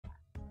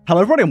Hello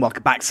everybody and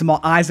welcome back to more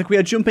Isaac. We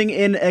are jumping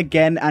in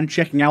again and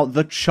checking out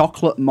the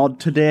chocolate mod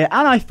today,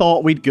 and I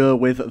thought we'd go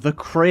with the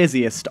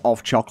craziest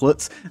of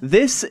chocolates.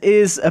 This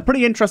is a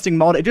pretty interesting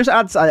mod. It just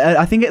adds,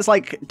 I think it's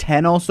like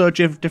 10 or so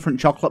different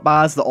chocolate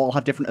bars that all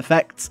have different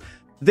effects.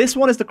 This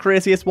one is the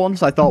craziest one,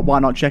 so I thought why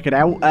not check it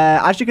out.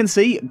 As you can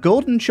see,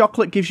 golden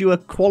chocolate gives you a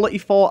quality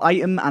 4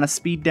 item and a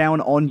speed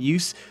down on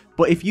use,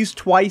 but if used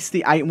twice,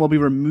 the item will be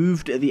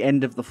removed at the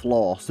end of the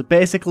floor. So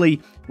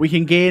basically, we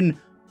can gain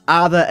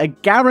either a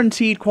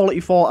guaranteed quality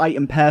 4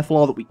 item per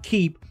floor that we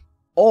keep,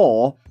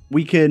 or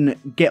we can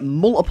get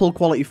multiple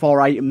quality 4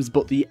 items,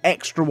 but the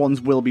extra ones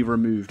will be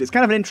removed. It's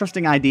kind of an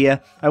interesting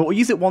idea. We'll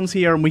use it once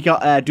here, and we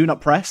got Do Not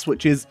Press,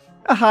 which is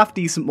a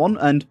half-decent one,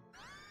 and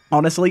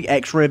honestly,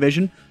 X-Ray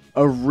Vision,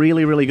 a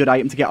really, really good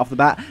item to get off the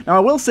bat. Now, I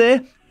will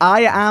say,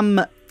 I am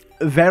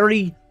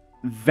very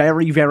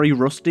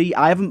rusty.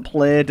 I haven't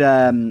played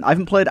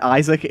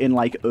Isaac in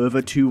like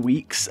over 2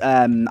 weeks.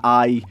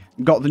 I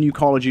got the new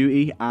Call of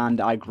Duty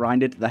and I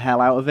grinded the hell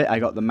out of it. I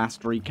got the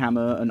mastery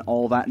camo and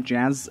all that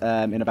jazz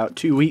in about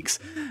 2 weeks.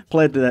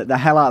 Played the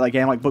hell out of that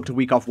game, like booked a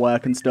week off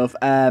work and stuff.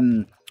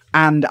 And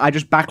I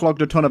just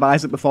backlogged a ton of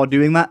Isaac before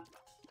doing that.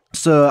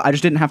 So I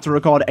just didn't have to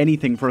record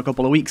anything for a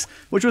couple of weeks,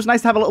 which was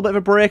nice to have a little bit of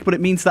a break, but it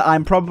means that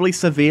I'm probably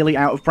severely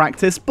out of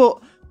practice, but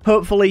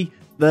hopefully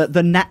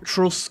the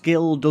natural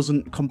skill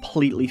doesn't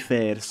completely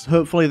fade. So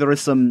hopefully there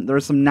is some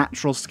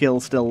natural skill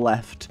still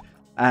left,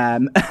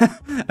 and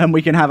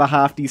we can have a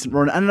half decent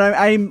run. And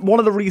I'm one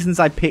of the reasons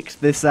I picked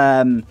this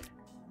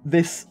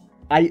this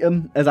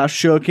item as our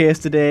showcase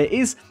today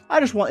is I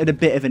just wanted a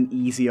bit of an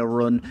easier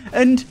run,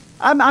 and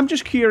I'm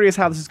just curious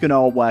how this is going to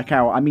all work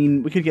out. I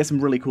mean, we could get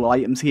some really cool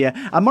items here.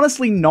 I'm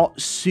honestly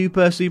not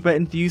super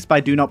enthused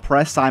by Do Not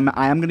Press. I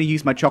am going to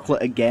use my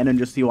chocolate again and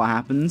just see what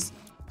happens.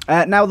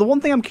 Now, the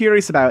one thing I'm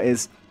curious about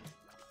is,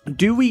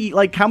 can we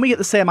get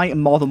the same item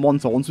more than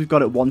once, or once we've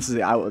got it once, is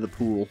it out of the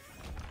pool?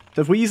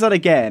 So if we use that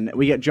again,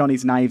 we get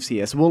Johnny's knives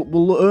here. So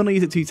we'll only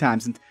use it 2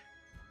 times, and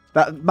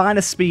that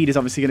minus speed is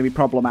obviously going to be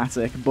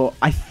problematic, but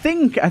I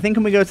think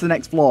when we go to the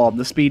next floor,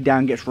 the speed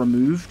down gets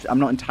removed. I'm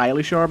not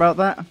entirely sure about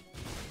that.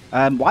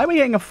 Why are we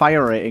getting a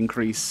fire rate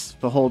increase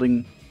for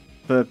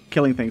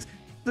killing things?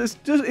 Is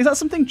that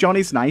something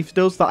Johnny's knife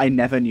does that I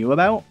never knew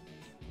about?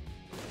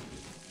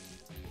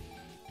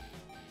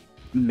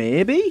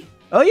 Maybe?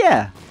 Oh,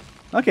 yeah.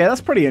 Okay,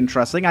 that's pretty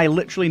interesting. I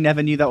literally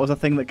never knew that was a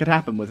thing that could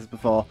happen with us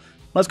before.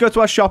 Let's go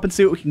to our shop and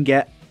see what we can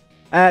get.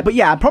 But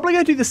yeah, I'm probably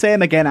going to do the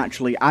same again,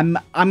 actually. I'm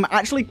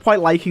actually quite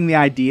liking the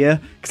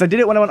idea, because I did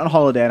it when I went on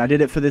holiday, and I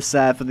did it for this,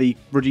 for the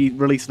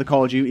release of the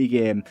Call of Duty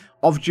game,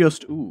 of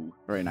just, ooh,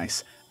 very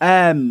nice,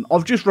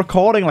 of just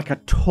recording like a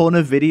ton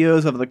of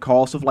videos over the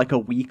course of like a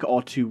week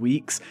or 2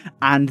 weeks,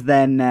 and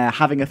then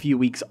having a few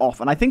weeks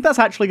off. And I think that's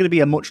actually going to be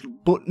a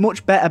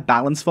much better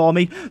balance for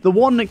me. The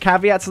one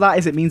caveat to that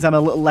is it means I'm a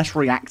little less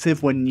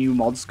reactive when new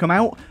mods come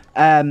out,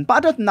 but I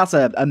don't think that's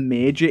a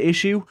major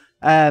issue.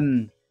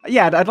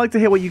 Yeah, I'd like to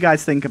hear what you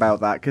guys think about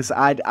that, because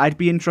I'd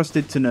be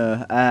interested to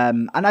know.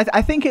 And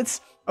I think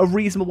it's a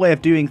reasonable way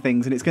of doing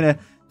things, and it's going to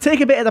take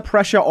a bit of the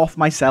pressure off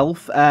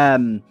myself.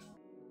 And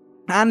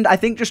I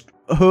think just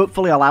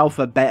hopefully allow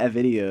for better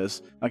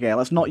videos. Okay,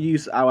 let's not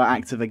use our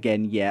active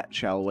again yet,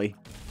 shall we?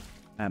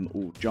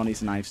 Ooh,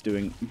 Johnny's knife's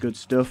doing good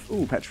stuff.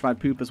 Ooh, petrified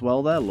poop as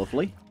well there,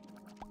 lovely.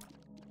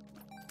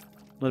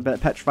 A little bit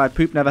of petrified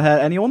poop, never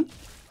hurt anyone.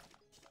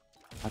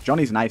 Oh,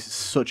 Johnny's knife is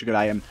such a good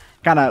item.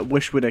 Kind of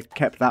wish we'd have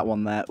kept that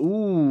one there.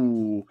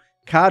 Ooh,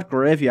 card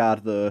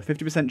graveyard though.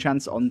 50%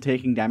 chance on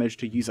taking damage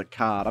to use a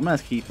card. I'm going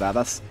to keep that.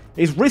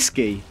 It's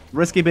risky.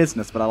 Risky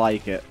business, but I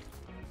like it.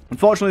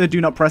 Unfortunately, the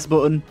Do Not Press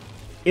button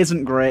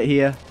isn't great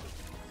here.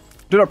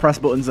 Do Not Press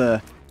button's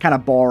a kind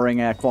of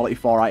boring quality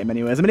 4 item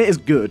anyways. I mean, it is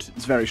good.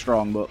 It's very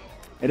strong, but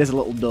it is a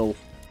little dull.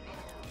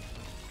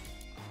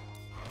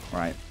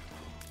 Right.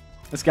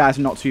 This guy's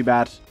not too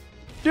bad.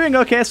 Doing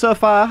okay so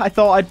far. I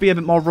thought I'd be a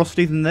bit more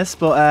rusty than this,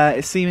 but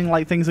it's seeming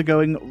like things are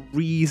going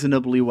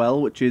reasonably well,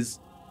 which is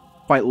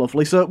quite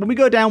lovely. So when we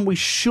go down, we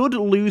should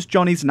lose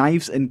Johnny's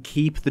knives and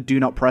keep the Do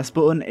Not Press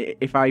button,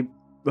 if I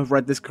have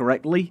read this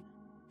correctly.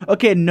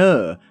 Okay,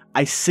 no.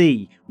 I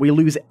see. We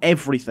lose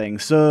everything.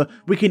 So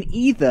we can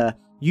either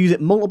use it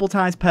multiple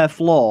times per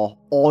floor,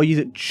 or use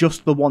it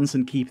just the once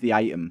and keep the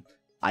item.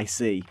 I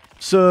see.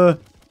 So,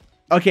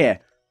 okay.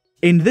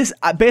 In this,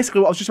 basically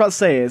what I was just about to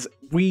say is,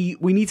 we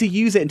need to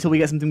use it until we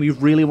get something we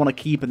really want to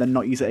keep and then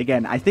not use it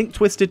again. I think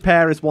Twisted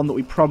Pair is one that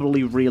we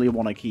probably really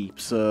want to keep,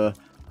 so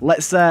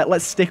let's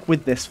stick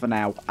with this for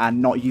now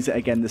and not use it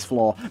again this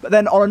floor. But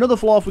then on another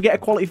floor, if we get a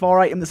quality 4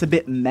 item that's a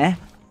bit meh,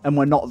 and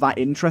we're not that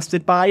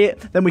interested by it,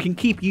 then we can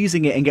keep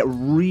using it and get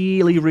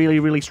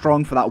really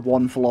strong for that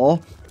one floor.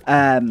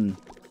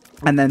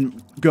 And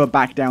then go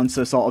back down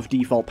to sort of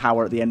default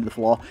power at the end of the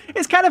floor.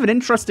 It's kind of an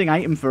interesting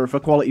item for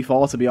quality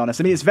 4, to be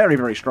honest. I mean, it's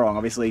very strong,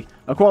 obviously.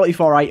 A quality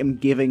 4 item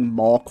giving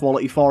more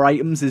quality 4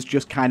 items is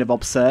just kind of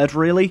absurd,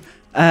 really.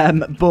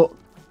 But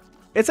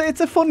it's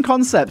a fun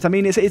concept. I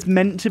mean, it's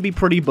meant to be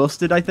pretty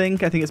busted, I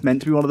think. I think it's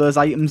meant to be one of those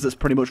items that's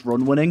pretty much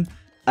run-winning.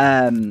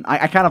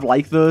 I kind of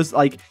like those.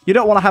 Like, you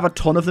don't want to have a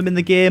ton of them in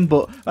the game,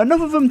 but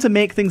enough of them to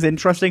make things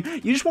interesting.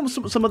 You just want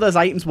some of those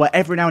items where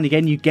every now and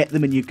again you get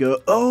them and you go,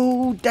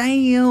 oh,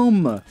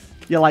 damn.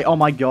 You're like, oh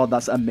my god,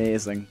 that's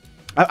amazing.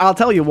 I'll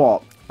tell you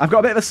what. I've got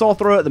a bit of a sore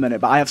throat at the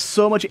minute, but I have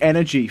so much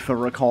energy for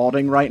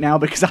recording right now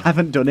because I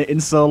haven't done it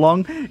in so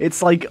long.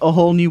 It's like a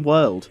whole new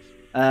world.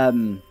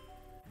 I'm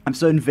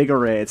so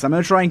invigorated. So I'm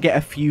going to try and get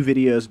a few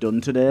videos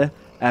done today.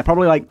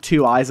 Probably like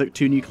 2 Isaac,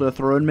 2 Nuclear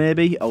Throne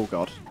maybe. Oh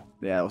god.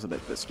 Yeah, that was a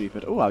bit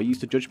stupid. Oh, I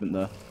used a judgment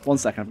there. 1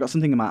 second, I've got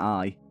something in my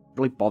eye.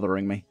 Really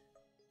bothering me.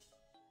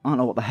 I don't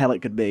know what the hell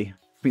it could be.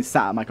 I've been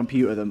sat at my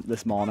computer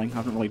this morning. I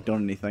haven't really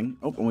done anything.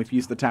 Oh, and we've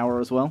used the tower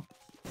as well.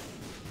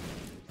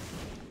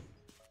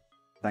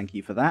 Thank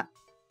you for that.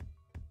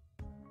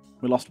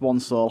 We lost 1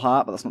 soul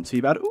heart, but that's not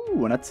too bad.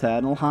 Ooh, an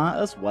eternal heart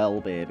as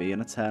well, baby.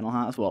 An eternal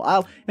heart as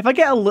well. If I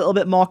get a little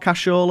bit more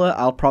cashola,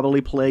 I'll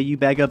probably play you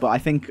beggar, but I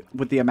think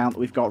with the amount that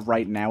we've got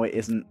right now, it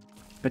isn't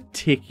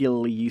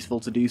particularly useful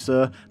to do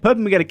so.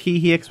 Hoping we get a key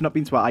here, because we've not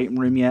been to our item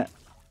room yet.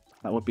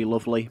 That would be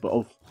lovely, but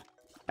oh,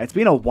 it's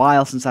been a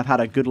while since I've had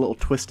a good little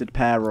Twisted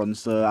Pair run,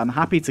 so I'm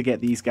happy to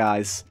get these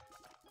guys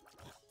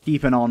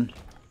keeping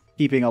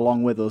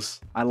along with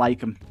us. I like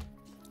them.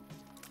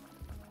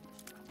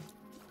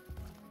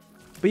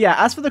 But yeah,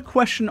 as for the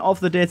question of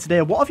the day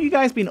today, what have you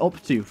guys been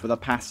up to for the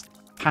past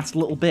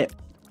little bit?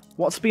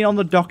 What's been on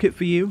the docket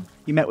for you?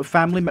 You met with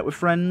family, met with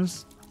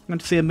friends,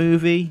 went to see a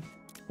movie?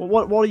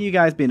 What have you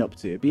guys been up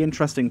to? It'd be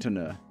interesting to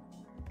know.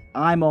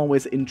 I'm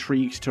always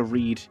intrigued to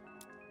read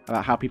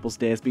about how people's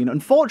day has been.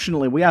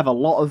 Unfortunately, we have a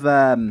lot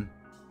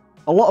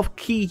of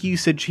key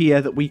usage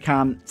here that we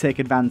can't take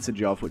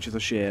advantage of, which is a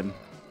shame.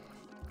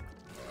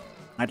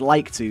 I'd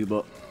like to,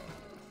 but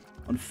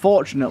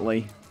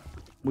unfortunately,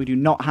 we do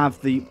not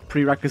have the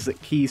prerequisite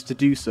keys to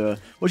do so,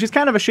 which is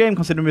kind of a shame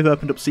considering we've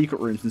opened up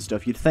secret rooms and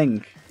stuff. You'd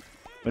think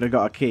we'd have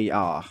got a key.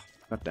 Ah,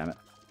 god damn it.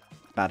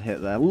 Bad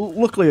hit there.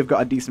 Luckily, we've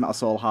got a decent amount of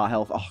soul heart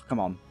health. Oh, come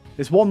on.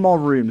 This one more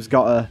room's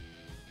gotta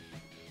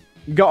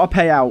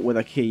pay out with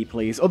a key,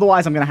 please.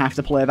 Otherwise, I'm gonna have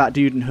to play that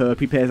dude and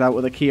hope he pays out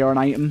with a key or an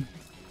item.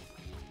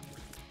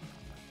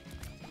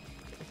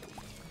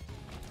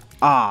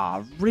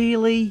 Ah,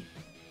 really?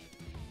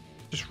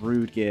 Just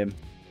rude game.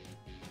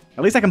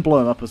 At least I can blow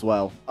him up as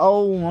well.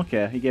 Oh,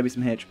 okay. He gave me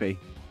some HP.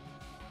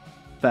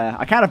 Fair.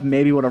 I kind of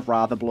maybe would have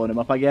rather blown him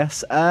up, I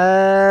guess.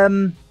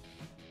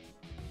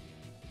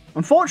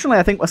 Unfortunately,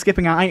 I think we're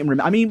skipping our item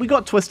room. I mean, we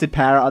got Twisted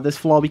Pair out of this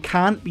floor. We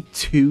can't be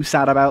too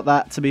sad about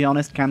that, to be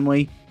honest, can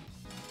we?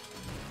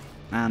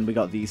 And we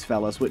got these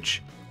fellas,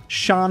 which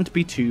shan't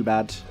be too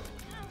bad.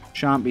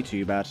 Shan't be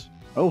too bad.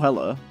 Oh,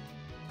 hello.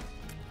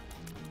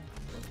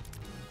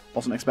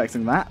 Wasn't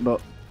expecting that, but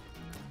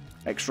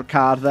extra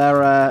card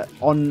there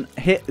on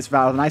hit is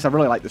rather nice. I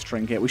really like this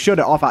trinket. We showed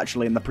it off,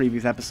 actually, in the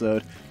previous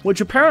episode,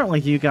 which apparently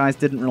you guys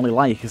didn't really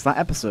like, because that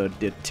episode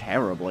did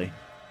terribly.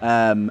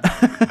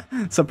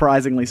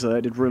 Surprisingly so.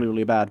 It did really,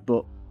 really bad,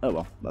 but oh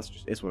well, that's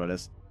just it's what it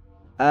is.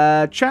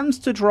 Chance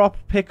to drop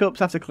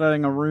pickups after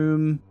clearing a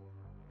room.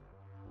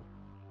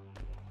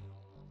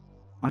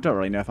 I don't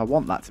really know if I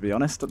want that, to be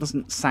honest. That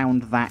doesn't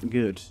sound that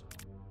good.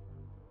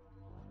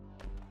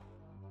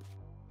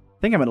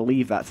 I think I'm going to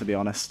leave that, to be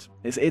honest.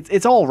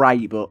 It's all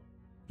right, but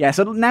yeah.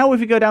 So now if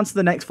we go down to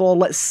the next floor,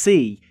 let's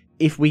see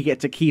if we get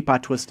to keep our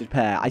Twisted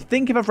Pair. I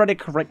think if I've read it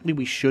correctly,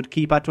 we should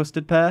keep our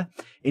Twisted Pair.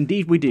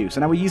 Indeed, we do.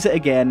 So now we use it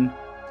again,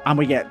 and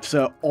we get.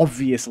 So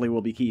obviously,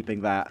 we'll be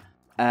keeping that.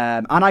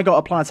 And I got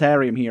a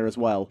Planetarium here as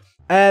well.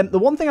 The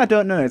one thing I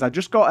don't know is I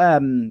just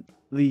got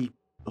the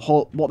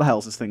whole, what the hell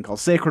is this thing called?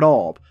 Sacred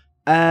Orb.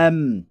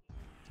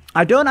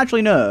 I don't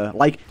actually know.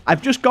 Like,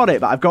 I've just got it,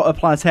 but I've got a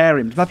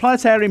Planetarium. Did my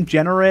Planetarium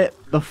generate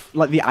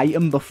the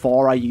item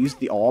before I used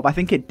the orb? I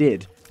think it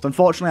did. So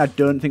unfortunately, I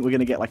don't think we're going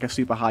to get like a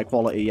super high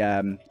quality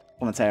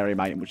Planetarium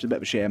item, which is a bit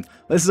of a shame.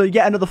 This is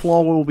yet another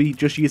floor where we'll be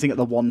just using it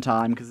the one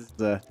time because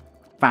it's a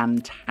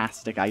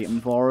fantastic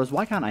item for us.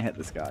 Why can't I hit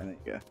this guy? There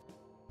you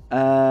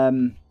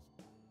go.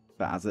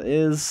 But as it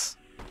is.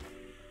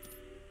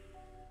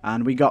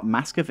 And we got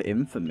Mask of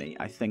Infamy.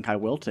 I think I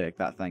will take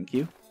that, thank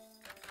you.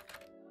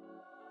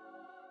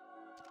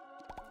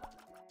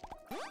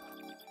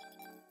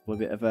 A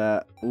bit of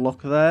a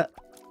luck there.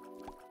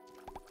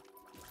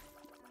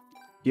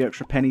 The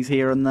extra pennies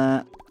here and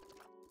there.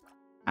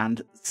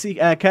 And see,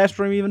 Cursed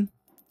Room even.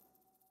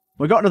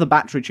 We got another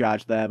battery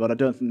charge there, but I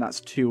don't think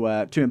that's too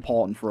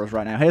important for us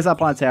right now. Here's our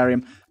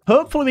Planetarium.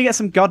 Hopefully we get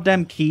some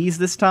goddamn keys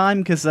this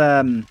time, because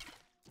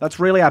that's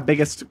really our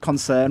biggest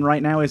concern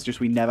right now, is just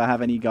we never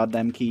have any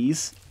goddamn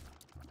keys.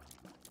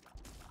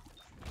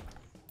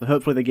 So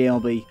hopefully the game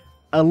will be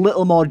a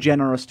little more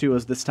generous to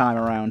us this time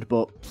around,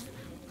 but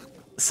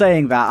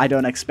saying that, I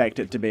don't expect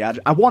it to be.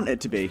 I want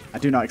it to be. I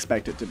do not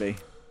expect it to be.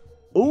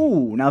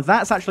 Ooh, now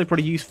that's actually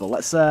pretty useful.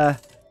 Let's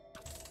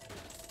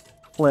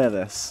play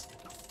this.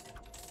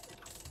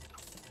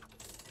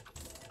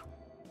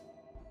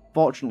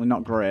 Fortunately,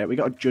 not great. We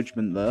got a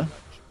judgment there.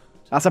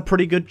 That's a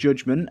pretty good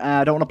judgment.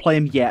 I don't want to play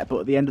him yet,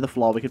 but at the end of the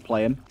floor, we could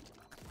play him.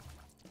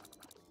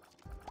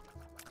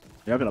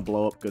 You're going to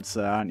blow up good,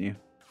 sir, aren't you?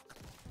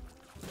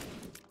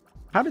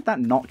 How did that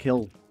not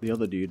kill the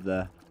other dude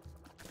there?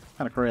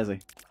 Kind of crazy.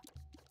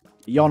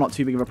 You're not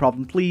too big of a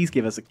problem. Please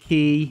give us a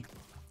key.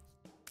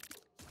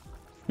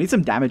 Need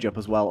some damage up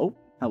as well. Oh,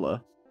 hello.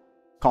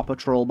 Copper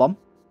troll bomb.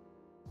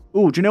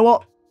 Ooh, do you know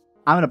what?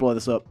 I'm going to blow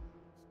this up.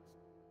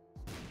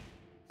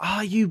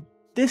 Ah,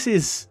 this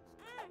is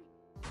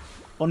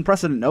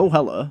unprecedented. Oh,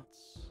 hello.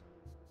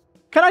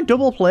 Can I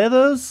double play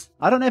those?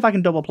 I don't know if I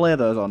can double play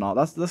those or not.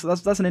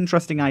 That's an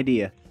interesting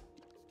idea.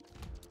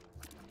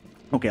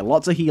 Okay,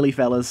 lots of Healy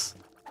fellas.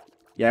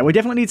 Yeah, we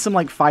definitely need some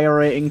like fire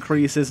rate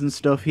increases and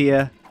stuff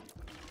here.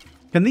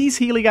 Can these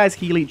Healy guys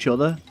heal each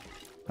other?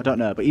 I don't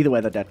know, but either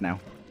way they're dead now.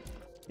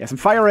 Yeah, some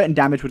fire rate and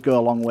damage would go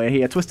a long way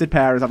here. Twisted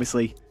Pair is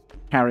obviously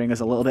carrying us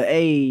a little bit.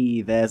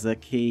 Hey, there's a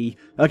key.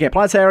 Okay,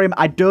 Planetarium.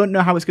 I don't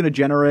know how it's going to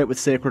generate with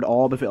Sacred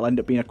Orb, if it'll end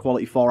up being a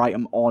quality 4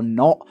 item or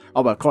not.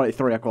 Oh, well, quality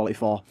 3 or quality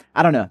 4.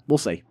 I don't know. We'll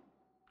see.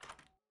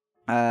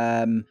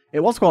 It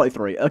was quality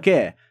 3.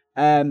 Okay.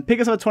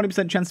 Pickups have a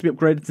 20% chance to be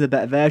upgraded to the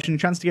better version.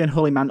 Chance to gain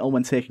Holy Mantle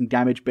when taking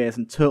damage based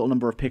on total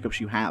number of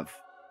pickups you have.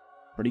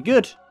 Pretty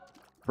good.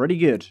 Pretty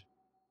good.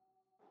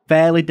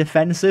 Fairly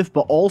defensive,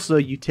 but also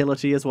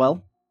utility as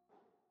well.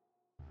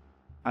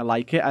 I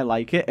like it, I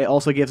like it. It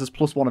also gives us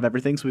 +1 of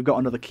everything, so we've got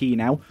another key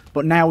now.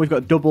 But now we've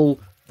got double...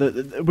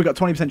 we've got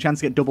 20%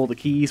 chance to get double the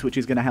keys, which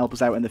is going to help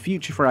us out in the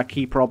future for our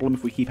key problem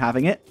if we keep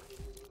having it.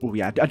 Oh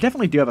yeah, I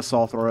definitely do have a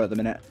sore throat at the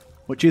minute,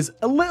 which is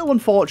a little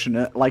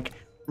unfortunate. Like,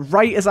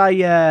 right as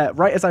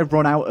I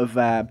run out of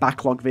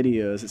backlog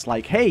videos, it's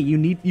like, hey, you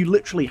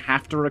literally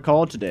have to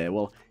record today.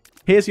 Well,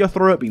 here's your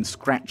throat being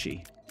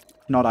scratchy.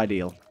 Not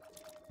ideal.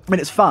 I mean,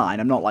 it's fine.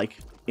 I'm not, like,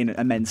 in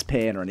immense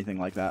pain or anything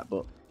like that,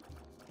 but...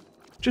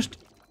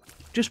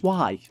 Just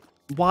why?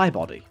 Why,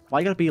 body? Why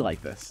you gotta be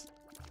like this?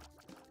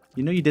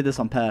 You know you did this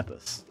on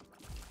purpose.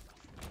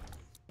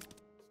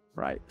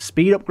 Right.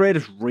 Speed upgrade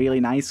is really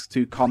nice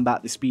to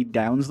combat the speed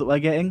downs that we're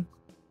getting.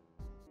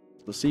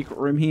 The secret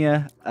room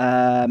here.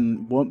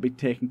 Won't be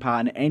taking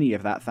part in any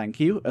of that, thank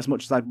you. As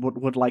much as I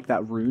would like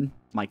that rune.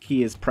 My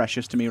key is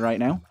precious to me right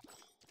now.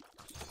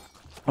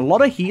 A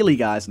lot of Healy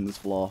guys on this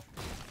floor.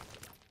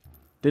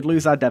 Did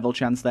lose our devil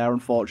chance there,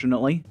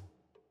 unfortunately.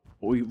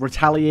 We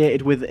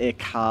retaliated with a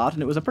card,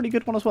 and it was a pretty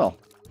good one as well.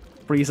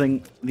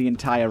 Freezing the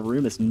entire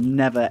room is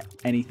never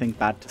anything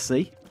bad to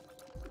see.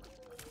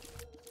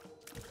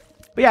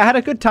 But yeah, I had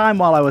a good time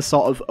while I was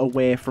sort of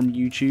away from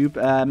YouTube.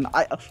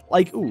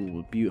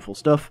 Ooh, beautiful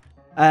stuff.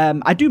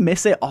 I do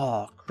miss it.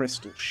 Oh,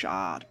 Crystal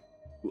Shard.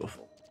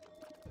 Beautiful.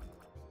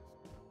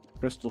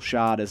 Crystal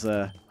Shard is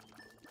a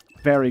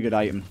very good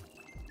item.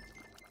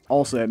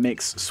 Also, it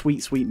makes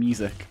sweet, sweet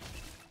music.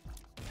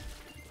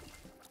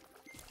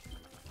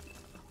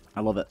 I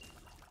love it.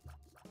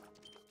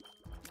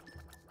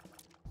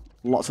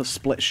 Lots of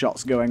split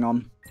shots going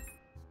on.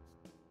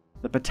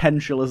 The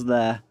potential is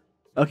there.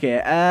 Okay,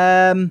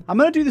 I'm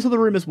going to do this other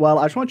room as well.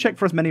 I just want to check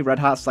for as many red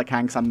hearts as I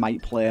can, because I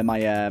might play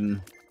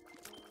my,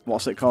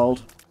 what's it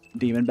called?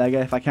 Demon Beggar,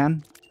 if I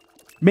can.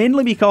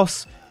 Mainly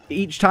because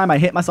each time I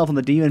hit myself on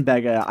the Demon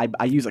Beggar,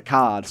 I use a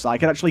card, so I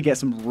can actually get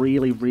some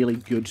really, really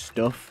good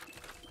stuff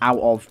out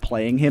of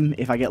playing him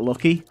if I get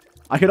lucky.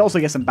 I could also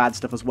get some bad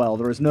stuff as well.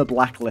 There is no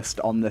blacklist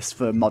on this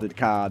for modded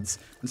cards.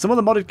 And some of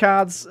the modded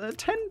cards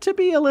tend to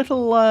be a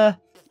little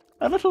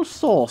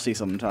saucy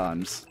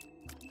sometimes.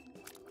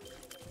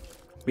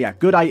 But yeah,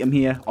 good item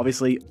here.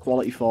 Obviously,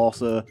 quality 4,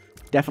 so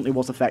definitely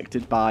was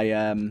affected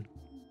by,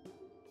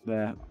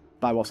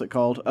 what's it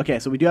called? Okay,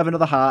 so we do have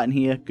another heart in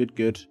here. Good,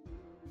 good.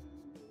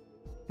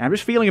 And I'm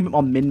just feeling a bit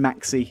more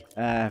min-maxy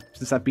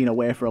since I've been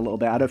away for a little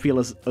bit. I don't feel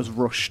as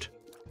rushed.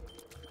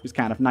 It's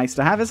kind of nice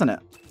to have, isn't it?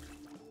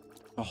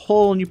 A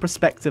whole new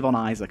perspective on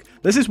Isaac.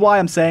 This is why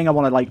I'm saying I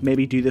want to, like,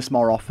 maybe do this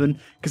more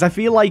often. Because I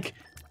feel like,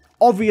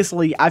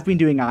 obviously, I've been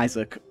doing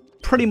Isaac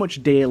pretty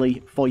much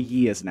daily for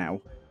years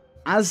now.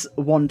 As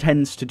one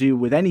tends to do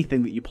with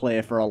anything that you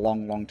play for a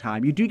long, long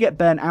time, you do get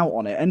burnt out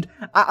on it. And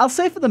I'll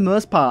say for the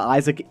most part,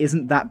 Isaac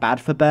isn't that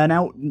bad for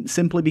burnout,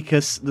 simply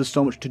because there's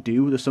so much to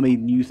do, there's so many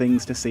new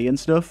things to see and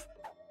stuff.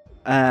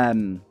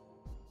 That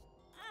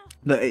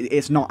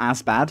it's not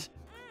as bad.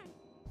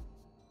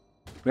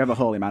 We have a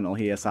Holy Mantle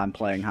here, so I'm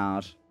playing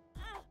hard.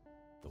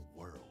 The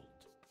world.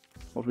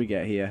 What do we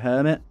get here?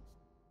 Hermit?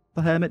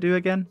 What the Hermit do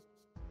again?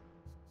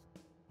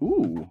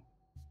 Ooh.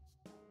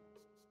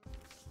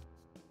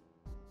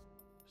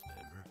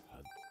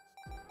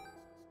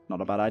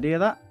 Not a bad idea,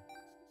 that.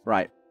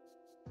 Right.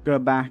 Go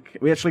back.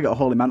 We actually got a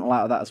Holy Mantle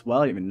out of that as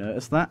well. I didn't even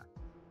notice that.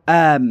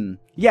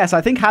 Yeah, so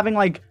I think having,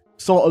 like,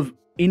 sort of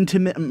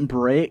intermittent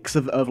breaks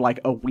of like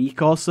a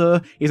week or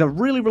so is a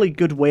really, really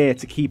good way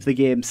to keep the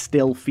game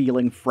still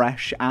feeling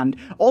fresh. And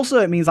also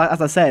it means,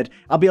 as I said,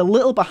 I'll be a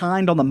little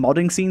behind on the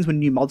modding scenes when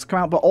new mods come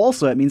out, but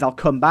also it means I'll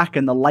come back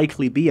and there'll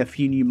likely be a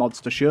few new mods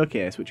to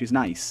showcase, which is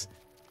nice.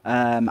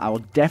 I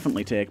will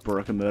definitely take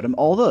Broken Modem,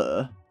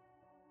 although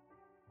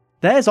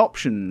there's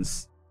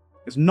options.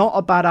 It's not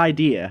a bad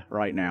idea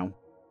right now.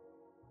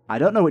 I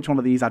don't know which one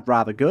of these I'd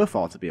rather go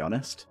for, to be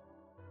honest.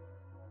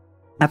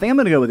 I think I'm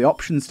going to go with the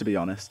options, to be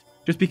honest.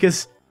 Just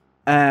because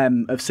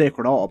of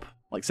Sacred Orb.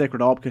 Like,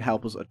 Sacred Orb could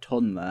help us a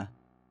ton there.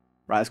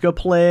 Right, let's go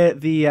play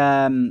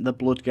the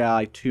blood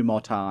guy 2 more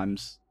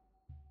times.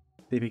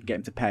 See if we can get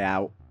him to pay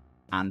out.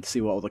 And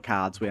see what other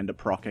cards we end up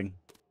procking.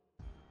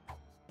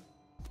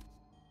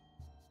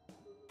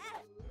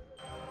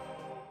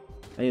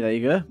 Hey, there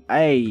you go.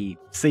 Hey,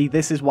 see,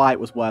 this is why it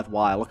was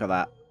worthwhile. Look at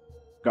that.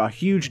 Got a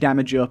huge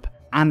damage up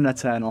and an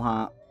Eternal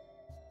Heart.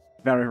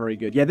 Very, very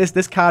good. Yeah,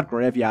 this card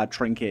graveyard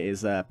trinket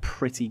is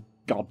pretty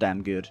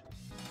goddamn good.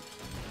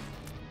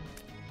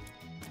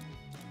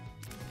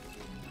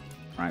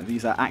 Right,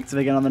 these are active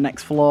again on the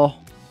next floor.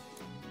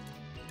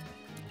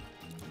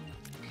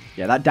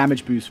 Yeah, that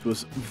damage boost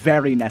was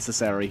very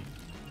necessary.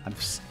 I'm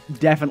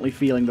definitely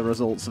feeling the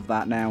results of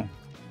that now.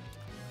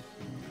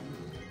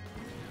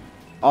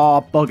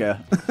 Oh, bugger.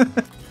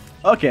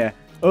 Okay.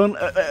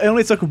 It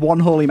only took 1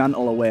 Holy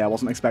Mantle away. I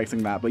wasn't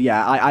expecting that. But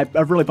yeah,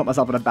 I've really put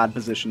myself in a bad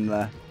position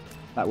there.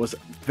 That was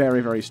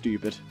very, very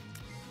stupid.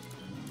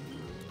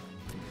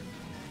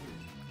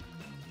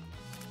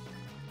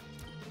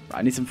 Right,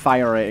 I need some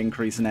fire rate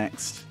increase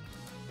next.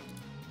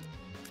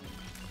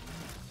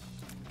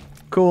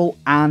 Cool,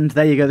 and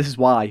there you go, this is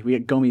why. We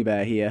get Gummy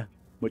Bear here,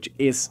 which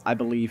is, I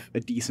believe, a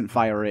decent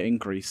fire rate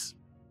increase.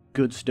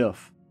 Good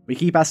stuff. We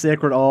keep our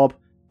Sacred Orb,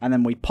 and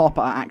then we pop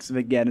our active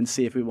again and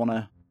see if we want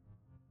to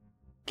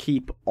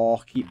keep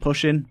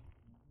pushing.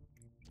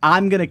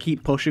 I'm going to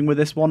keep pushing with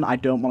this one. I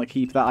don't want to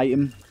keep that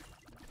item.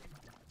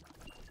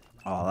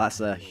 Oh,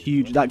 that's a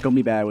huge... That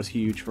Gummy Bear was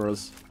huge for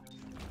us.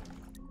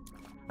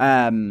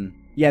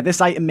 Yeah,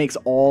 this item makes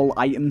all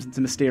items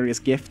into mysterious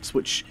gifts,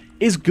 which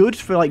is good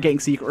for like getting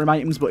secret room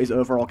items, but is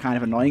overall kind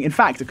of annoying. In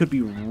fact, it could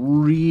be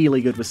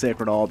really good with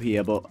Sacred Orb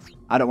here, but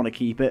I don't want to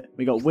keep it.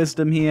 We got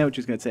Wisdom here, which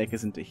is going to take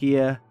us into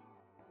here.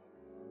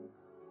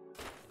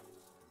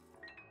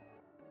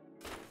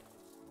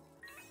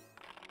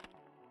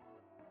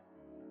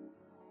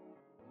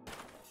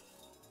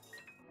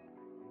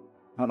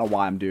 I don't know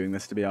why I'm doing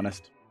this, to be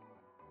honest.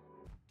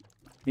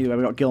 Either way,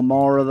 we got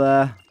Gilmora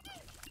there.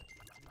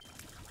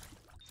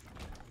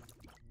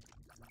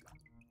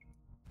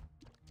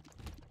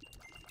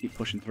 Keep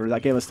pushing through.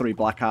 That gave us 3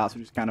 black hearts,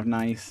 which is kind of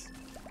nice.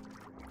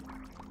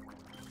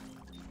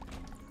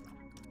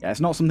 Yeah, it's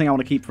not something I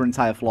want to keep for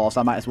entire floor, so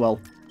I might as well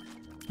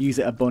use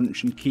it a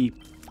bunch and keep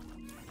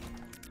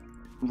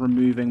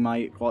removing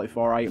my quality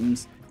 4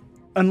 items.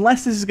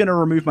 Unless this is going to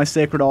remove my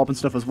Sacred Orb and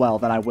stuff as well,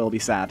 then I will be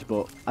sad,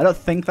 but I don't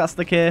think that's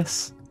the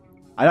case.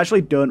 I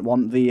actually don't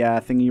want the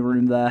thingy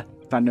room there,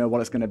 if I know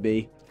what it's going to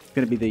be. It's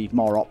going to be the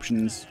more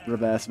options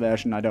reverse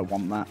version. I don't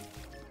want that.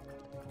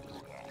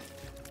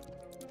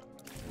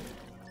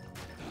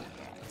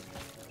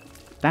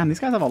 Damn,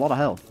 these guys have a lot of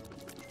health.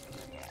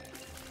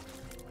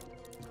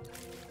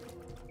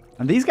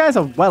 And these guys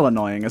are well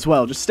annoying as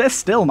well. Just stay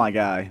still, my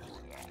guy.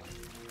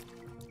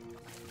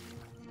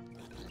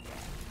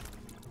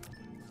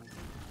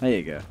 There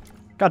you go.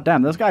 God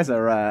damn, those guys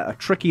are a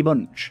tricky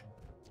bunch.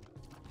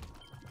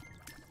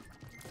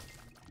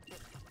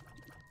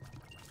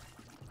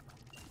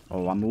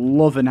 Oh, I'm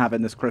loving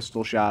having this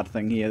crystal shard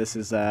thing here. This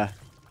is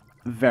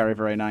very,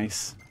 very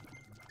nice.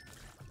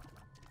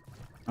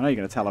 I know you're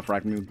going to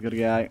telefrag me, good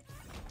guy.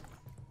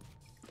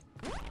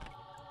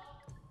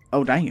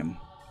 Oh, damn.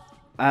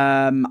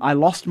 I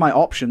lost my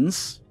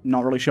options.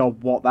 Not really sure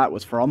what that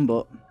was from,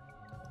 but...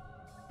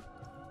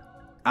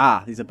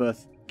 Ah, these are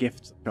both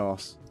gifts, of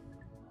course.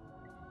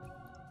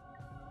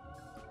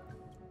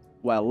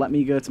 Well, let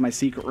me go to my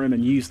secret room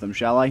and use them,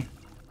 shall I?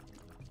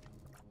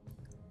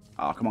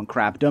 Oh, come on,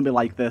 Crab. Don't be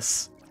like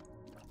this.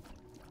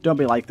 Don't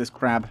be like this,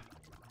 Crab.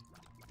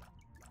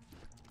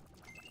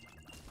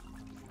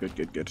 Good,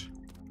 good, good.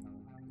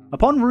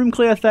 Upon room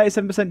clear,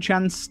 37%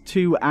 chance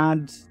to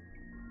add...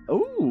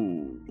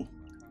 Ooh.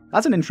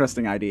 That's an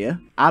interesting idea.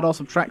 Add or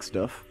subtract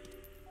stuff.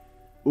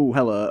 Ooh,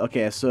 hello.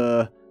 Okay,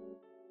 so...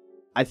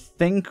 I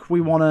think we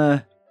want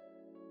to...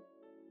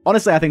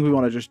 Honestly, I think we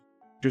want to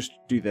just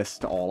do this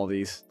to all of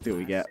these. See what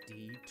we get.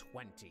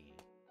 D20.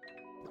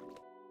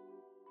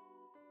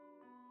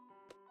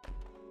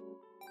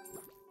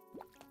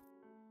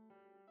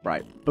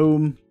 Right,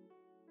 boom.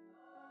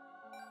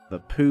 The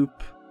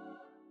poop.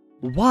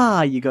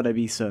 Why you gotta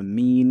be so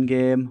mean,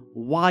 game?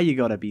 Why you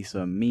gotta be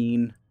so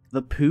mean?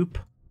 The poop?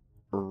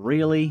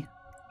 Really?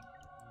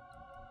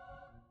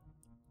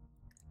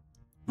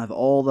 Of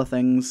all the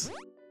things.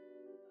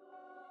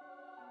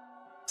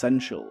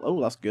 Essential.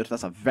 Oh, that's good.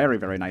 That's a very,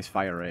 very nice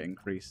fire rate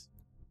increase.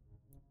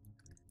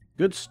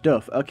 Good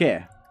stuff.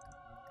 Okay.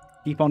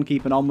 Keep on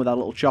keeping on with our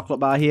little chocolate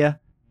bar here.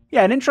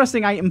 Yeah, an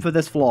interesting item for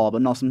this floor,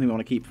 but not something we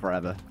want to keep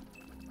forever.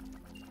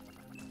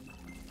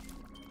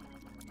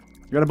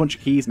 We got a bunch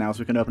of keys now, so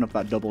we can open up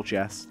that double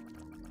chest.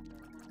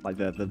 Like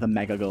the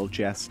mega gold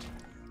chest.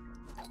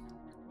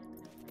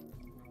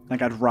 I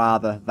think I'd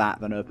rather that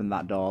than open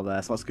that door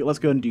there. So let's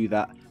go and do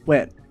that.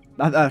 Wait.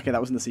 Okay, that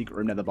was in the secret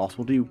room near the boss.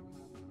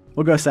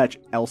 We'll go search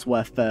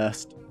elsewhere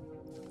first.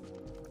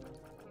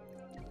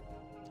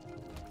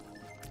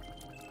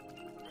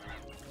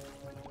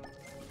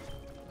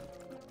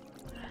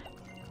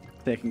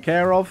 Taken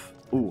care of.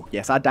 Ooh,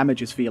 yes, our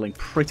damage is feeling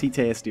pretty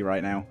tasty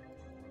right now.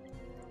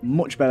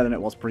 Much better than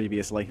it was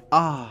previously.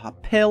 Ah, a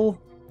pill.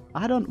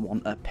 I don't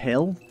want a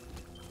pill.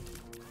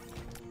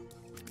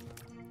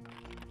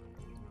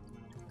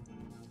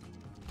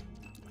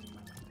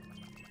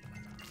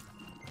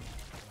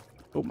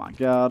 Oh my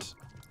god.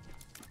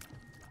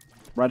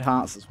 Red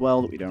hearts as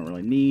well that we don't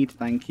really need.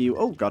 Thank you.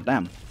 Oh,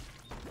 goddamn.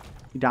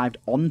 He dived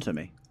onto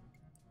me.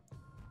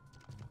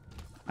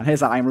 And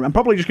here's that iron room. I'm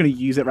probably just going to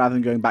use it rather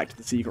than going back to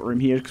the secret room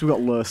here because we've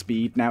got low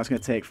speed. Now it's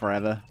going to take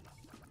forever.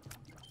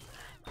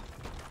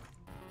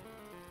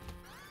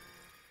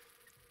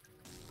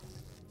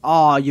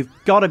 Oh, you've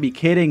got to be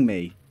kidding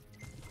me.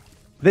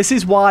 This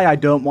is why I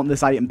don't want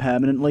this item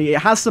permanently. It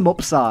has some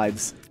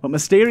upsides, but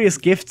mysterious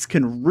gifts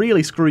can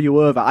really screw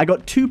you over. I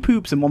got 2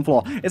 poops in one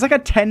floor. It's like a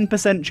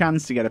 10%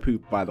 chance to get a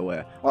poop, by the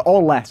way.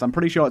 Or less. I'm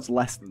pretty sure it's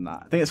less than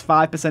that. I think it's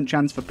 5%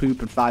 chance for poop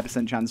and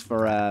 5% chance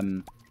for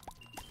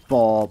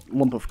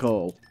lump of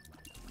coal.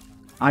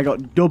 I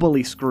got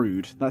doubly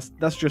screwed.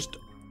 That's just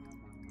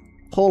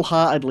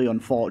wholeheartedly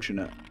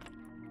unfortunate.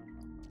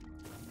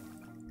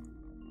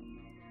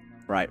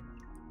 Right.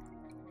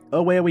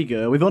 Away we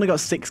go. We've only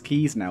got 6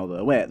 keys now,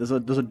 though. Wait, there's a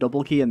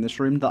double key in this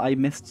room that I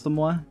missed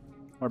somewhere.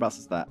 Whereabouts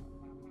is that?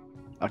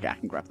 Okay, I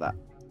can grab that.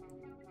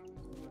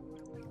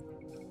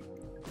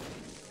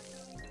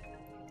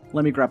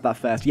 Let me grab that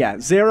first. Yeah,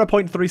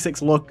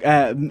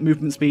 0.36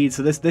 movement speed.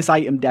 So this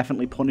item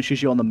definitely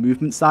punishes you on the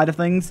movement side of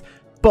things.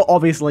 But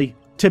obviously,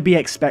 to be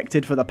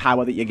expected for the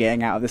power that you're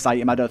getting out of this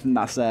item, I don't think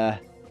that's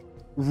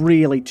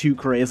really too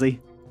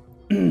crazy.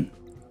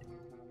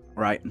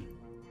 Right.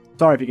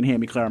 Sorry if you can hear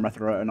me clearing my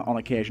throat on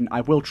occasion.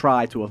 I will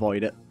try to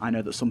avoid it. I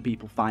know that some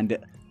people find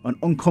it an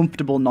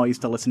uncomfortable noise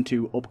to listen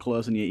to up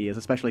close in your ears,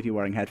 especially if you're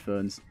wearing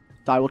headphones.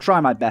 So I will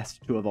try my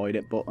best to avoid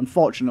it, but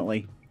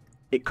unfortunately,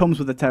 it comes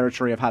with the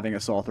territory of having a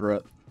sore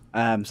throat.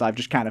 So I've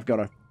just kind of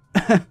got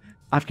to...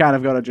 I've kind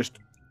of got to just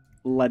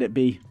let it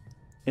be.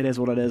 It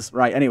is what it is.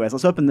 Right, anyways,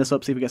 let's open this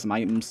up, see if we get some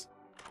items.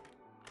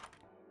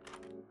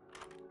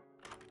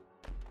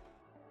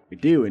 We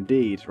do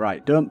indeed.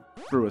 Right, don't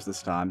screw us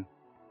this time.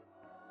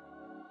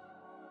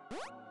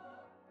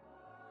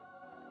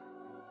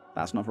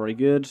 That's not very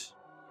good.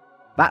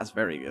 That's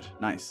very good.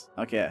 Nice.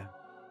 Okay.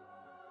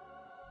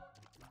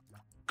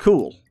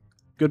 Cool.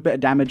 Good bit of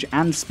damage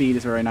and speed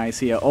is very nice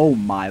here. Oh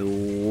my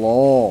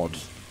lord.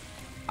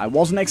 I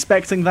wasn't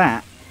expecting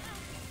that.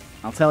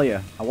 I'll tell you.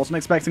 I wasn't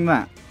expecting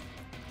that.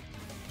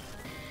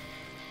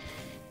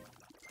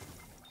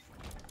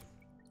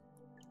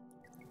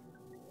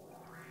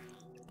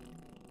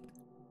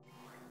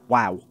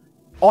 Wow.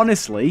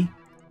 Honestly...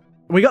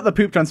 We got the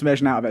poop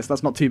transformation out of it, so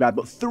that's not too bad.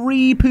 But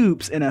 3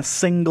 poops in a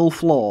single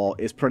floor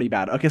is pretty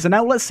bad. Okay, so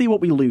now let's see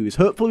what we lose.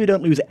 Hopefully we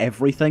don't lose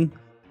everything.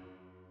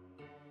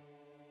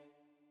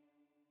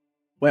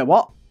 Wait,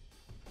 what?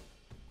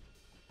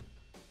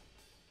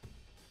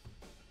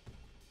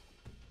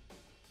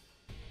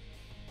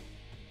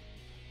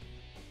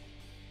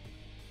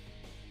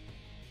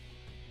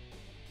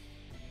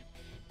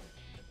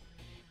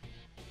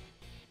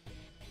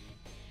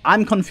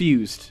 I'm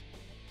confused.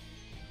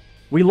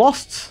 We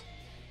lost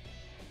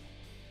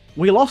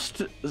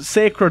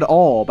Sacred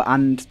Orb,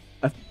 and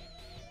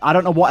I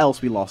don't know what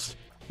else we lost.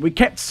 We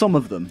kept some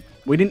of them.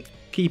 We didn't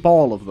keep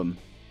all of them.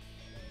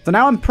 So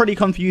now I'm pretty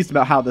confused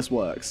about how this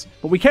works.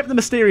 But we kept the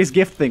mysterious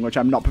gift thing, which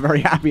I'm not very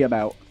happy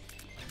about.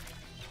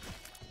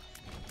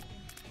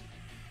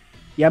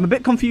 Yeah, I'm a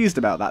bit confused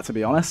about that, to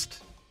be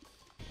honest.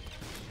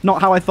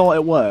 Not how I thought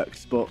it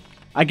worked, but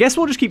I guess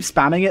we'll just keep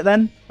spamming it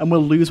then, and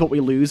we'll lose what we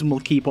lose, and we'll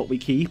keep what we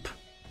keep.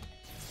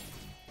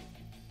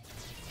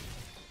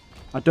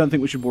 I don't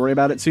think we should worry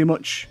about it too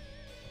much.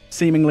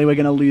 Seemingly we're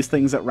going to lose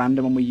things at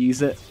random when we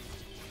use it.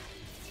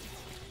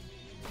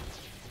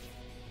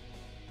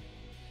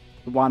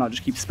 But why not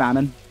just keep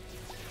spamming?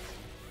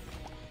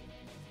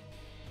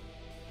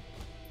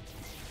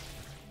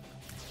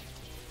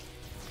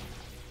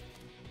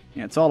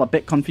 Yeah, it's all a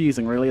bit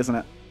confusing, really, isn't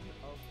it?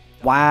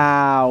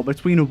 Wow,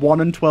 between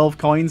 1 and 12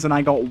 coins and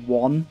I got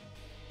 1.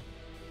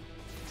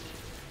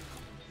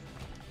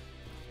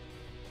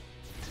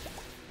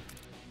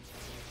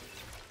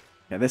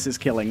 Yeah, this is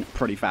killing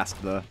pretty fast,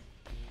 though.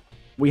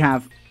 We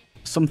have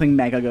something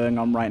mega going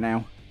on right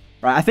now.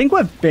 Right, I think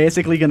we're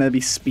basically going to be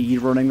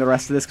speedrunning the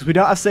rest of this, because we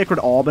don't have Sacred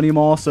Orb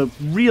anymore, so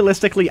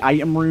realistically,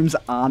 item rooms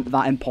aren't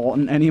that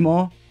important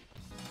anymore.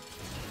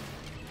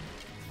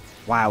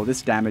 Wow,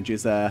 this damage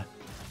is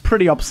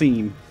pretty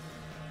obscene.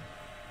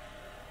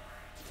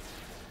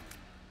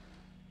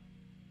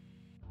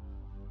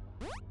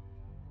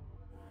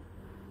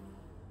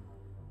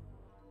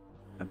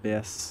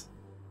 Abyss.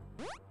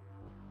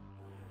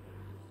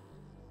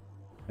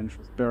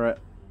 Vengeful Spirit.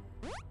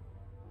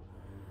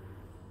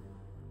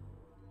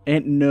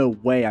 Ain't no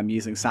way I'm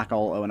using Sack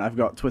Alto and I've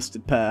got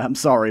Twisted Pair. I'm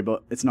sorry,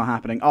 but it's not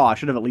happening. Oh, I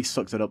should have at least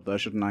sucked it up though,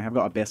 shouldn't I? I've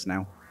got Abyss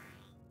now.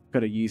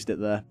 Could have used it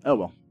there. Oh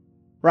well.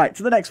 Right,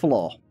 to the next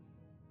floor.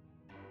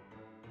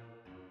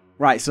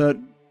 Right, so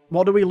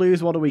what do we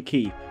lose? What do we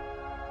keep?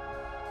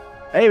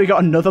 Hey, we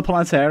got another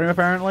Planetarium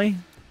apparently.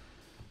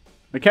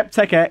 We kept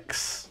Tech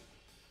X.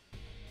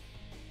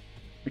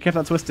 We kept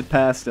that twisted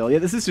pair still. Yeah,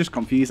 this is just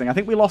confusing. I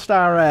think we lost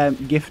our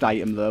gift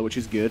item though, which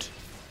is good.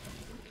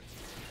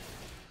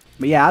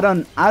 But yeah,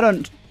 I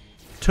don't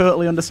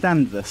totally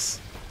understand this.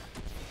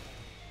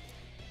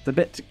 It's a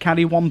bit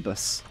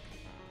cattywampus.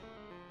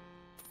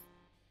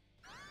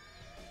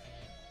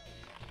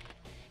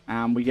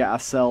 And we get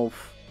ourselves...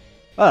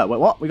 Oh, wait,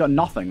 what? We got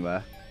nothing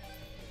there.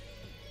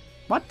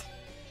 What?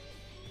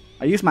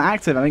 I used my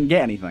active, I didn't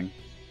get anything.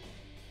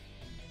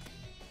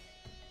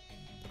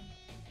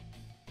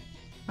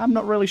 I'm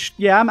not really...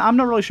 I'm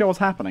not really sure what's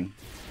happening.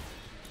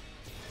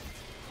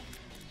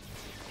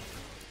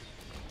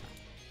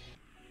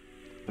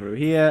 Through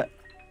here.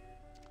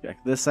 Check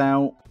this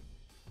out.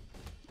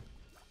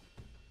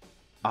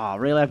 Ah,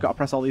 really? I've got to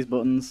press all these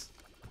buttons?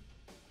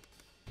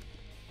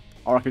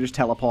 Or I could just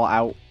teleport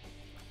out.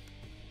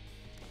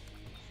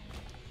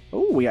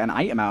 Oh, we get an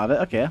item out of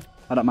it. Okay.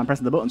 I don't mind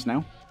pressing the buttons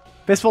now.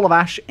 Fistful of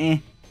Ash.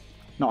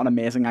 Not an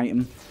amazing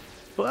item.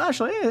 But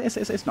actually,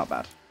 it's not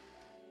bad.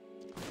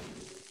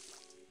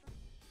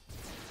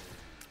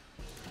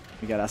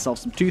 We get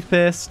ourselves some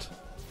toothpaste.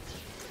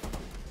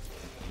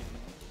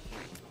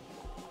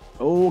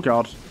 Oh,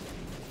 God.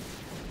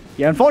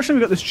 Yeah, unfortunately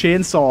we've got this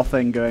chainsaw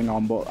thing going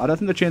on, but I don't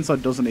think the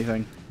chainsaw does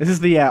anything. This is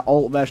the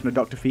alt version of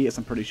Dr. Fetus,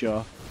 I'm pretty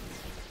sure.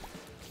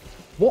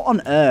 What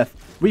on earth?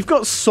 We've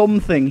got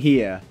something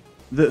here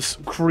that's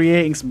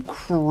creating some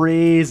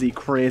crazy,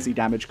 crazy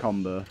damage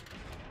combo.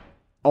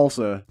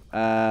 Also,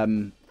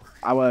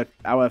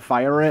 our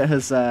fire rate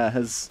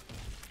has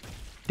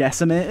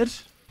decimated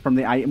from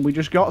the item we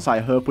just got, so I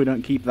hope we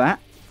don't keep that.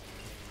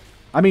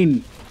 I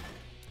mean,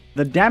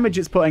 the damage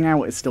it's putting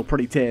out is still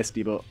pretty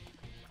tasty, but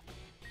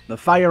the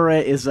fire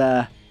rate is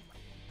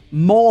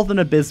more than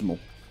abysmal.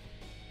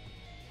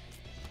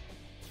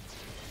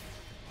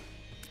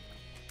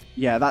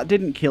 Yeah, that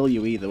didn't kill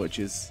you either, which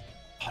is...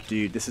 Oh,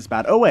 dude, this is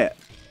bad. Oh, wait.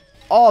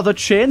 Oh, the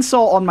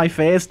chainsaw on my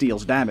face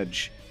deals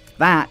damage.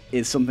 That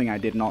is something I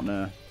did not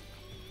know.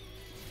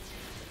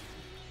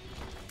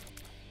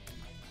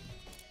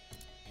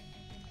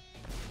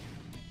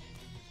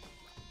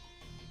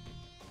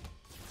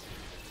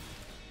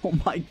 Oh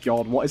my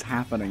god, what is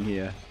happening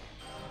here?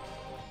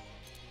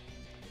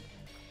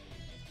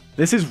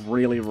 This is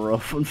really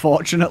rough,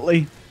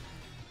 unfortunately.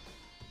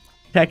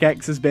 Tech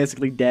X is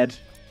basically dead.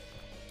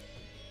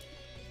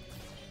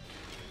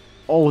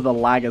 Oh, the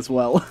lag as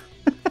well.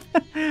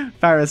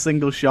 Fire a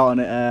single shot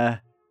and it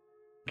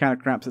kind of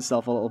cramps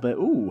itself a little bit.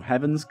 Ooh,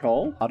 Heaven's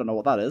Call. I don't know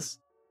what that is.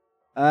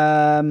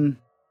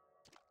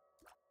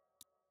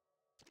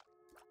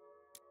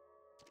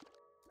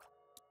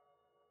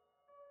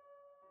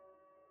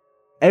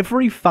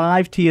 Every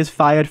 5 tiers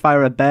fired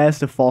fire a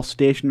burst of 4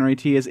 stationary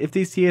tiers. If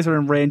these tiers are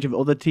in range of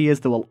other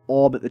tiers, they will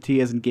orbit the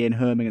tiers and gain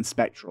homing and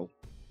spectral.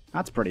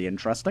 That's pretty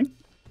interesting.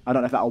 I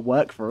don't know if that'll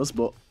work for us,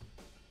 but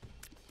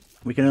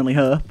we can only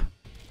hope.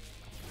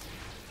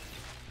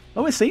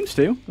 Oh, it seems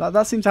to.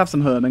 That seems to have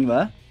some homing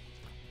there.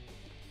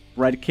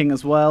 Red King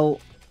as well.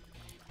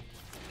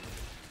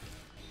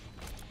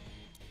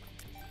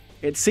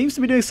 It seems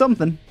to be doing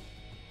something.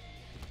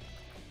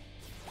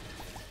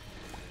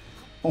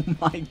 Oh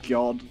my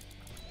god.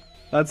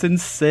 That's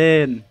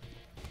insane.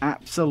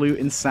 Absolute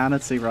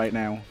insanity right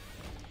now.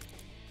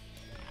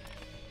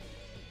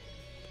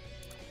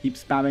 Keep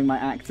spamming my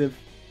active.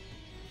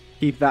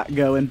 Keep that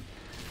going.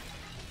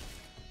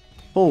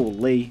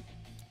 Holy.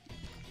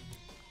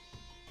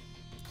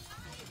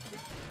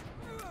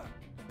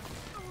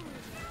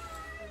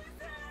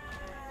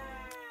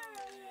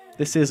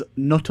 This is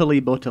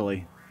nuttily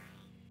buttily.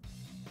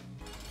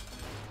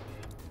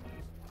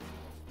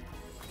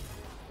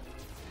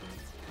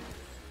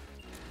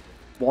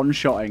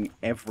 One-shotting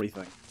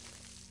everything.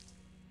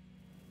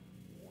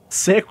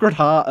 Sacred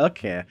Heart,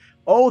 okay.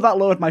 Oh, that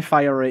lowered my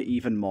fire rate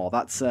even more.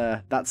 That's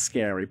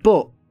scary.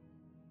 But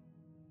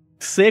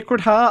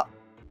Sacred Heart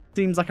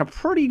seems like a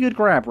pretty good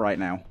grab right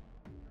now.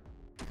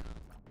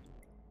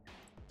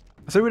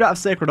 So we don't have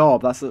Sacred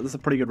Orb. That's a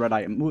pretty good red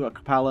item. We got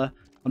Capella.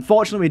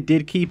 Unfortunately, we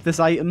did keep this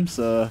item,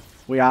 so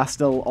we are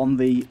still on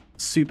the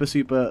super,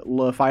 super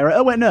low fire rate.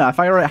 Oh, wait, no. Our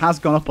fire rate has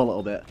gone up a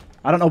little bit.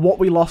 I don't know what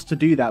we lost to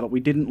do that, but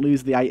we didn't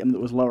lose the item that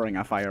was lowering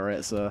our fire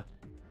rate, so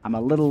I'm a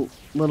little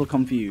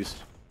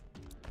confused.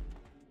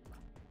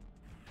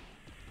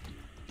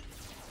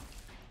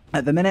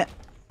 At the minute,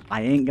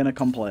 I ain't gonna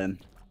complain.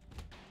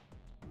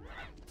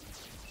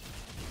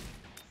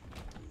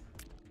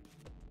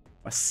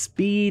 We're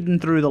speeding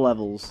through the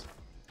levels.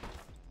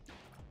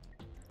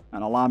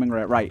 An alarming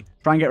rate. Right.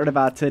 Try and get rid of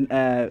our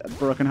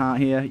broken heart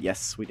here.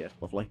 Yes, we did.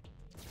 Lovely.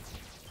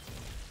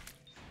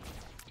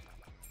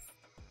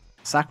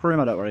 Sack room,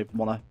 I don't really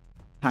want to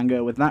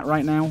tango with that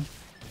right now.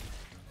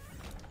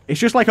 It's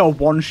just like a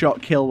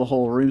one-shot kill the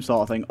whole room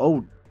sort of thing.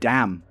 Oh,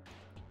 damn.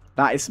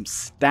 That is some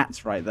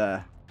stats right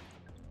there.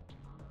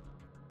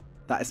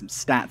 That is some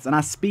stats. And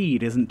our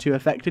speed isn't too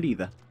affected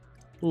either.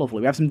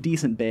 Lovely. We have some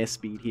decent base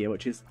speed here,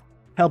 which is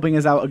helping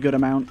us out a good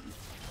amount.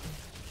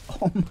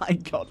 Oh my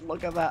god,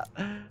 look at that.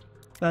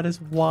 That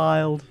is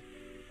wild.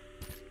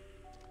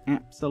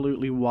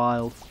 Absolutely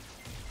wild.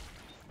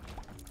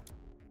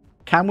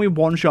 Can we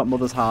one-shot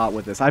Mother's Heart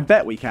with this? I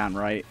bet we can,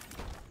 right?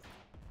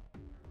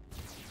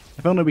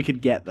 If only we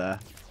could get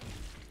there.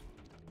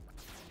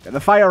 Yeah,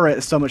 the fire rate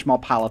is so much more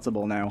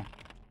palatable now.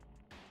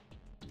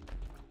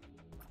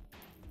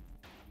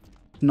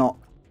 Not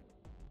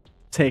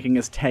taking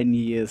us 10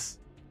 years.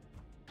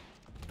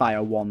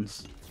 Fire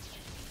once.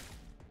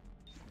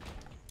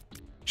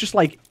 Just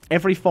like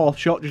every fourth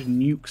shot just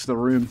nukes the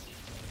room.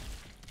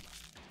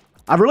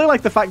 I really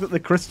like the fact that the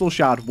crystal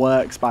shard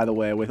works, by the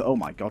way, with... Oh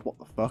my god, what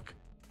the fuck?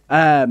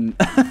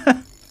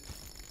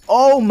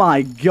 Oh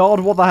my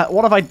god, what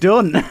have I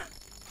done?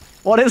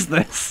 What is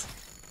this?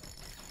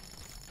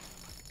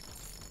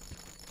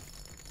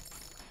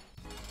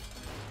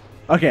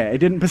 Okay, it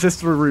didn't persist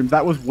through rooms.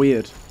 That was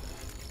weird.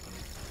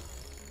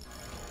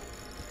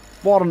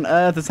 What on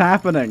earth is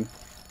happening?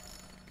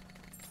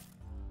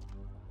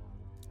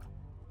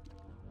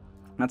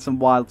 That's some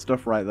wild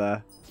stuff right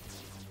there.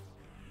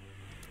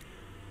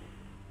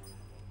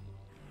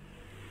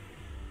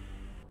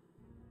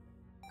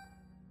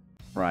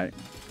 Right.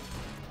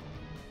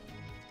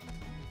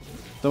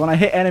 So when I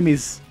hit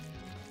enemies,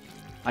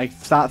 I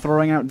start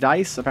throwing out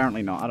dice?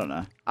 Apparently not. I don't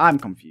know. I'm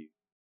confused.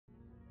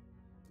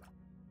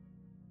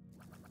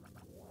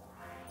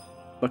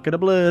 Bucket of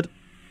blood.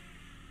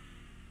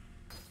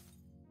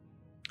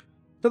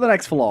 To the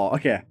next floor.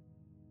 Okay.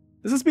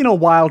 This has been a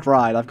wild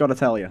ride, I've got to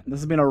tell you. This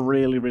has been a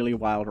really, really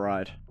wild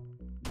ride.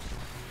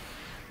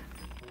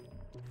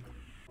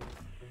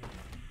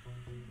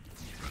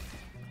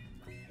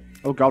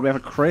 Oh god, we have a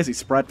crazy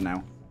spread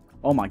now.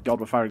 Oh my god,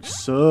 we're firing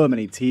so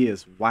many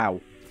tears. Wow.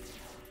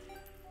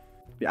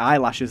 The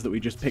eyelashes that we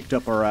just picked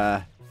up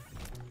are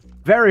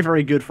very,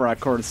 very good for our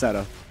current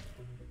setup.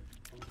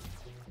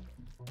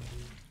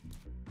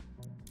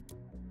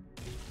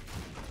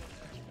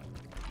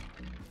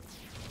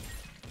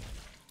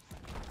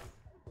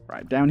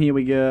 Right, down here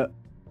we go.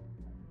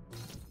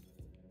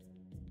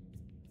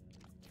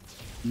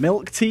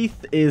 Milk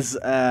Teeth is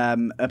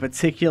a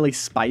particularly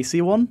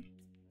spicy one.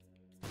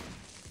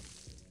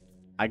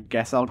 I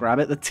guess I'll grab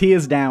it. The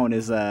tears down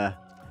is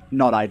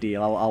not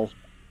ideal. I'll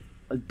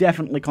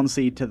definitely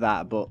concede to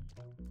that, but...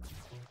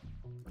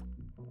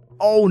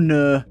 Oh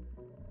no.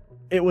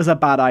 It was a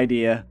bad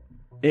idea.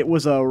 It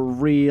was a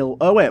real...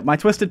 Oh wait, my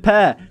twisted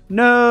pear.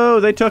 No,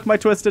 they took my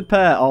twisted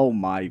pear. Oh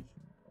my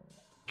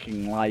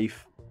fucking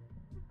life.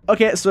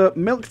 Okay, so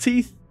Milk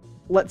Teeth,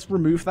 let's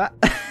remove that.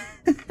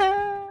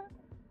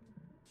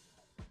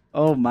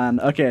 Oh man,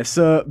 okay,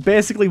 so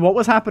basically what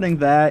was happening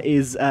there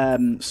is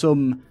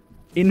some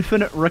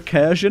infinite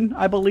recursion,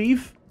 I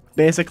believe.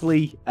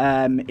 Basically,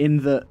 in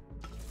the...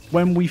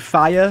 When we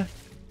fire,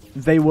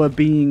 they were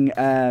being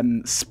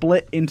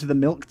split into the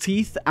Milk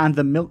Teeth, and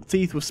the Milk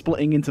Teeth were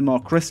splitting into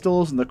more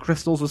crystals, and the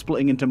crystals were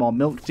splitting into more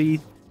Milk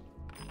Teeth.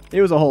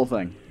 It was a whole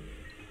thing.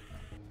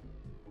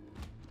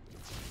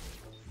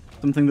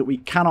 Something that we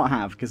cannot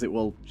have, because it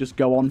will just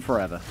go on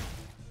forever.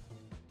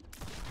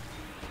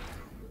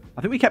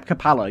 I think we kept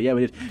Capella. Yeah,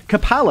 we did.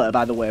 Capella,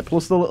 by the way,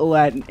 plus the little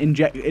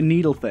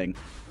needle thing.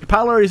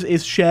 Capella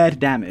is shared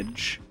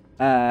damage.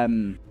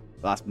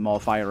 That's more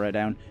fire rate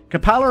down.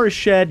 Capella is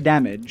shared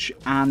damage,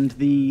 and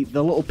the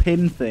little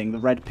pin thing, the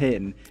red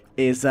pin,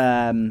 is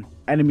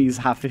enemies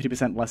have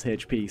 50% less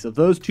HP. So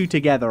those two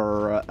together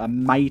are a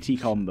mighty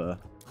combo.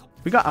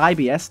 We got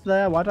IBS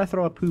there? Why did I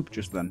throw a poop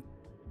just then?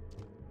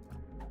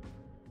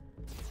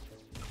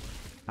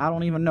 I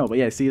don't even know, but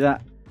yeah, see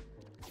that?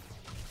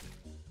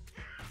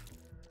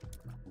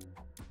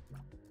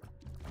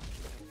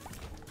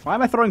 Why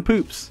am I throwing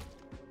poops?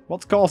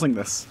 What's causing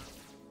this?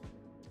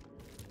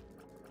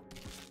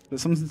 Is it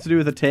something to do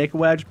with the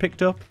takeaway I just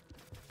picked up?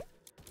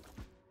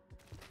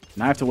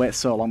 Now I have to wait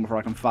so long before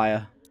I can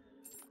fire.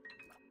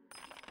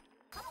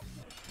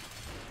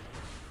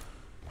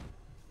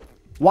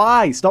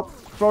 Why? Stop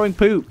throwing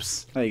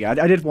poops. There you go.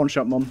 I did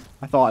one-shot Mum.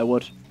 I thought I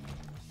would.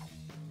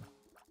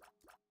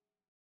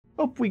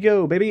 Up we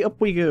go, baby. Up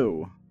we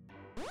go.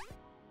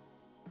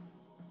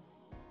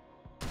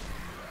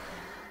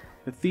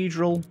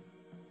 Cathedral.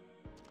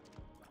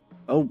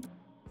 Oh.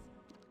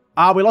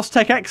 Ah, we lost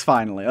Tech X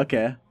finally.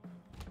 Okay.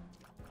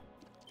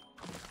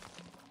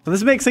 So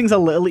this makes things a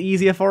little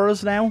easier for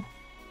us now.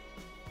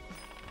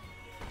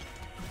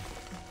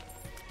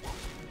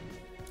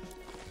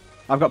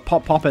 I've got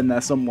Pop in there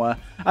somewhere.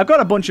 I've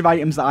got a bunch of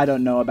items that I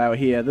don't know about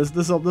here.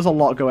 There's a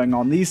lot going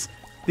on. These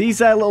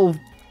little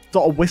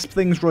sort of wisp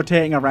things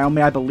rotating around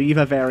me, I believe,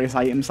 are various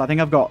items. I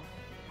think I've got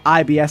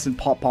IBS and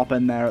Pop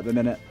in there at the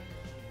minute.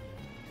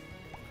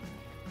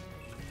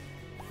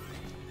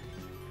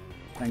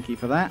 Thank you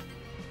for that.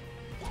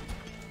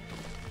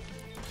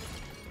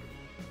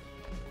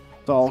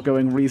 It's all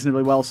going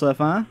reasonably well so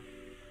far.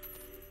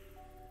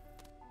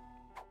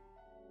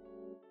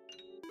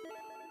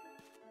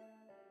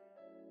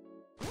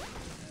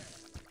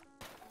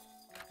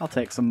 I'll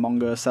take some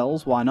Mongo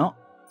cells, why not?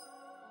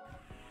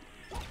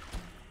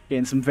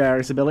 Gain some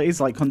various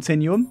abilities like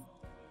Continuum.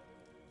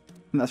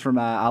 And that's from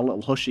our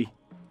little Hushy.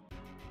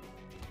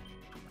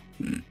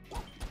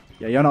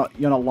 Yeah, you're not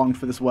long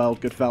for this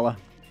world, good fella.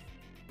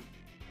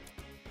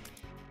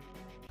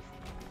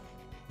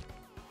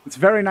 It's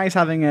very nice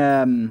having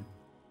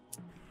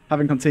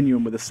having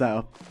Continuum with the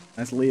setup.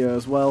 Nice Leo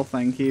as well,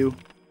 thank you.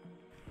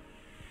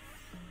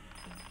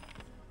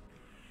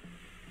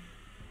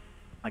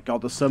 My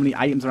god, there's so many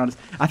items around us.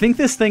 I think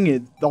this thing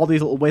is, all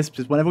these little wisps,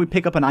 is whenever we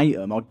pick up an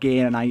item or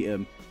gain an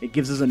item, it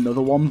gives us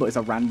another one, but it's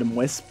a random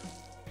wisp.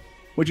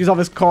 Which is,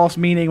 of course,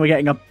 meaning we're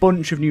getting a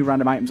bunch of new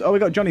random items. Oh, we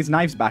got Johnny's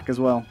knives back as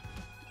well.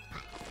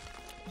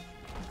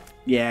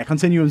 Yeah,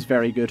 Continuum's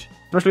very good.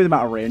 Especially the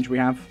amount of range we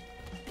have.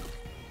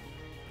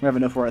 We have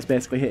enough where it's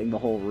basically hitting the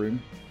whole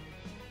room.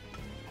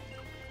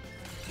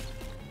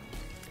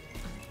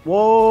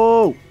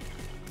 Whoa!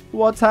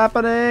 What's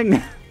happening?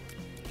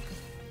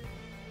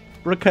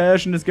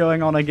 Recursion is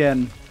going on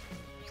again.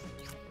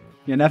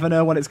 You never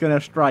know when it's going to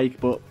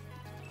strike, but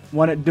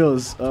when it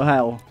does, oh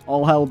hell,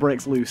 all hell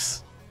breaks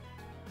loose.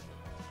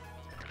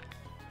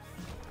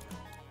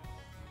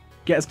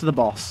 Get us to the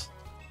boss.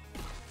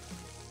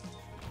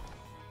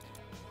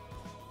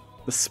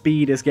 The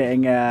speed is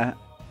getting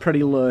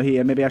pretty low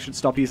here. Maybe I should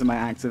stop using my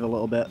active a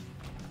little bit.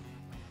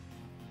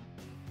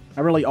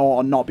 I really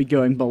ought to not be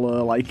going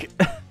below like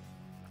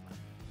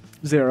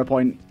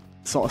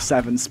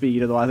 0.7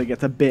 speed, otherwise it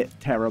gets a bit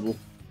terrible.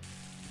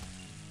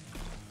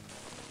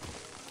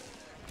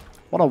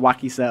 What a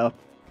wacky setup.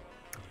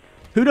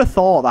 Who'd have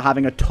thought that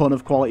having a ton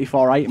of quality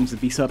 4 items would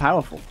be so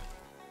powerful?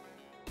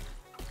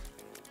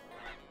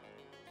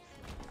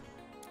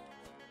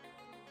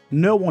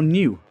 No one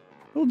knew.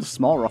 Oh, there's a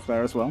small rock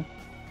there as well.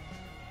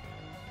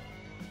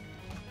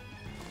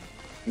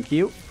 Thank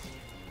you.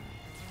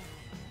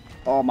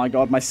 Oh my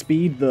god, my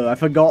speed though. I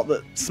forgot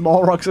that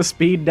small rocks are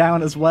speed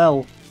down as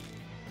well.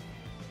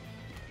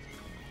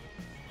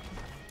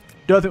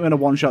 Don't think we're going to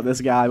one-shot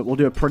this guy, but we'll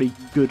do a pretty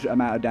good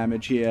amount of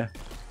damage here.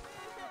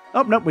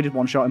 Oh, nope, we did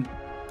one-shot him.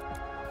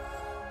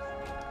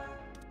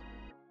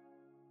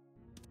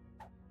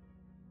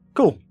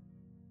 Cool.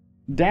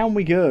 Down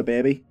we go,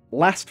 baby.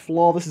 Last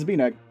floor. This has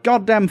been a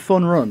goddamn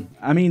fun run.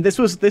 I mean, this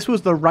was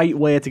the right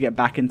way to get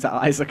back into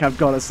Isaac, I've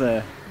got to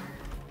say.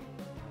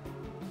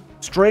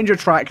 Stranger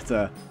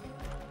Tractor.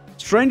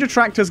 Stranger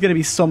Tractor's going to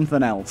be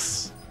something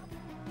else.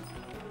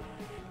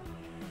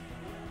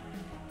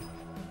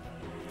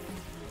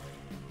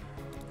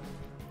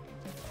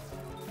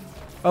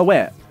 Oh,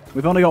 wait.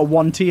 We've only got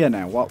 1 tier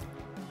now. What?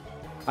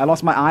 I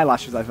lost my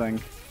eyelashes, I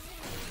think.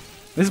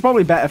 This is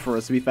probably better for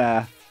us, to be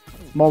fair.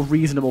 More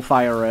reasonable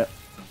fire rate.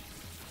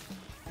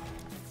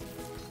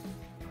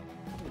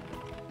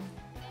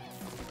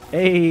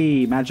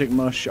 Hey, magic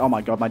mush. Oh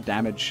my god, my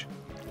damage.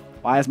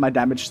 Why is my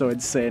damage so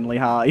insanely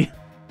high?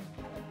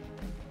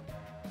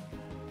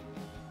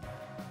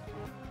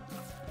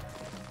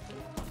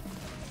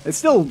 It's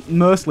still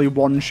mostly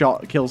one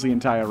shot kills the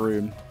entire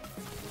room.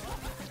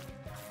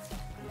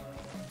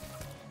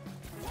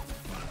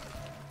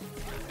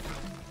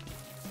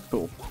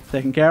 Cool.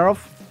 Taken care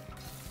of.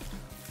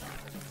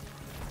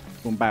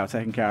 Boom, bow,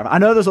 taken care of. I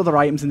know there's other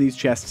items in these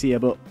chests here,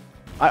 but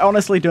I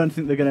honestly don't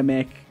think they're going to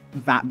make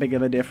that big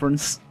of a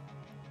difference.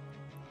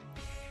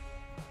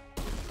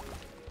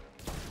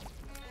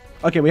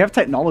 Okay, we have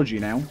technology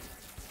now.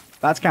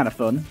 That's kind of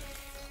fun.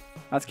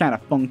 That's kind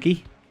of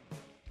funky.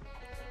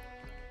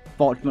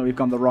 Fortunately, we've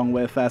gone the wrong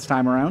way first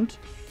time around.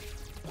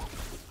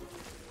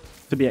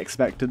 To be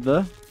expected,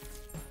 though.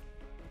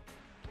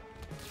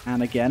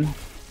 And again,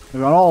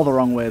 we've gone all the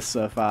wrong ways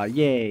so far.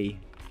 Yay.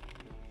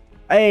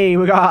 Hey,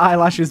 we got our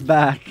eyelashes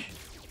back.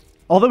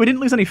 Although we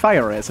didn't lose any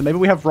fire rate, so maybe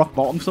we have rock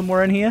bottom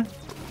somewhere in here?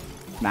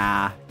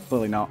 Nah,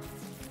 clearly not.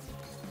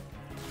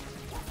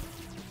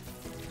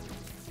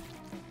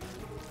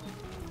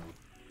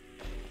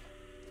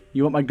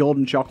 You want my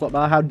golden chocolate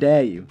bar? How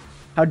dare you?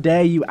 How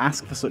dare you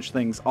ask for such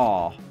things?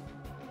 Aw.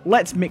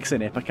 Let's mix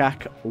in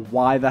Ipecac.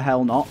 Why the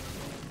hell not?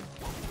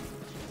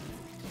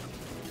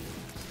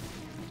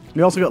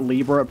 We also got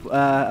Libra,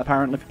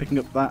 apparently, for picking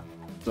up that.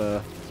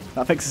 So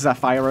that fixes our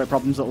fire rate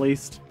problems, at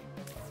least.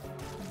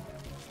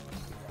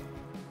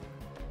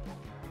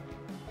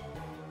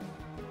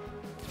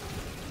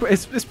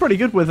 It's pretty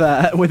good with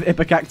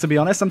Ipecac, to be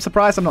honest. I'm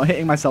surprised I'm not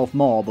hitting myself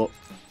more, but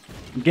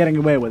I'm getting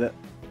away with it.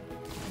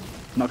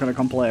 Not going to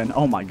complain.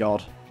 Oh my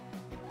god.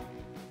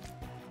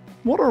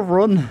 What a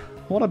run.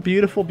 What a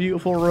beautiful,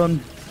 beautiful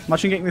run.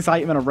 Imagine getting this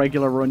item in a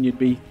regular run, you'd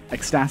be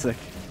ecstatic.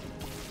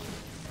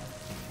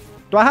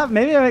 Do I have...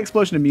 Maybe I have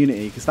Explosion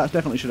Immunity, because that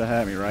definitely should have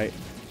hurt me, right?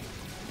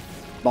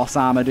 Boss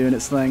armor doing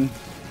its thing.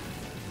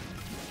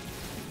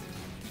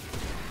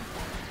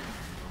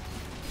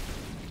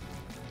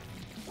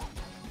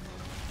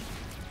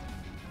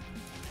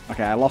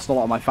 Okay, I lost a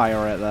lot of my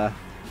fire rate there.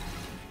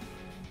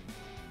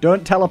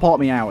 Don't teleport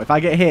me out. If I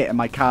get hit and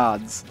my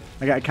cards,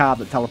 I get a card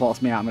that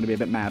teleports me out, I'm going to be a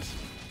bit mad.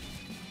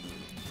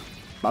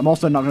 But I'm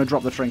also not going to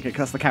drop the trinket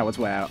because the coward's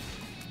way out.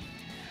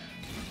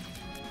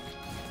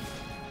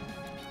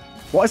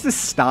 What is this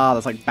star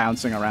that's like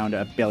bouncing around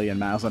at 1 billion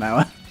miles an hour?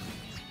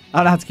 I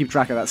don't know how to keep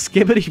track of that.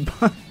 Skibbity.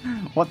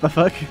 What the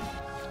fuck?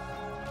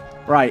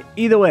 Right,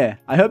 either way,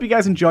 I hope you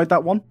guys enjoyed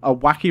that one. A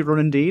wacky run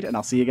indeed, and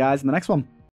I'll see you guys in the next one.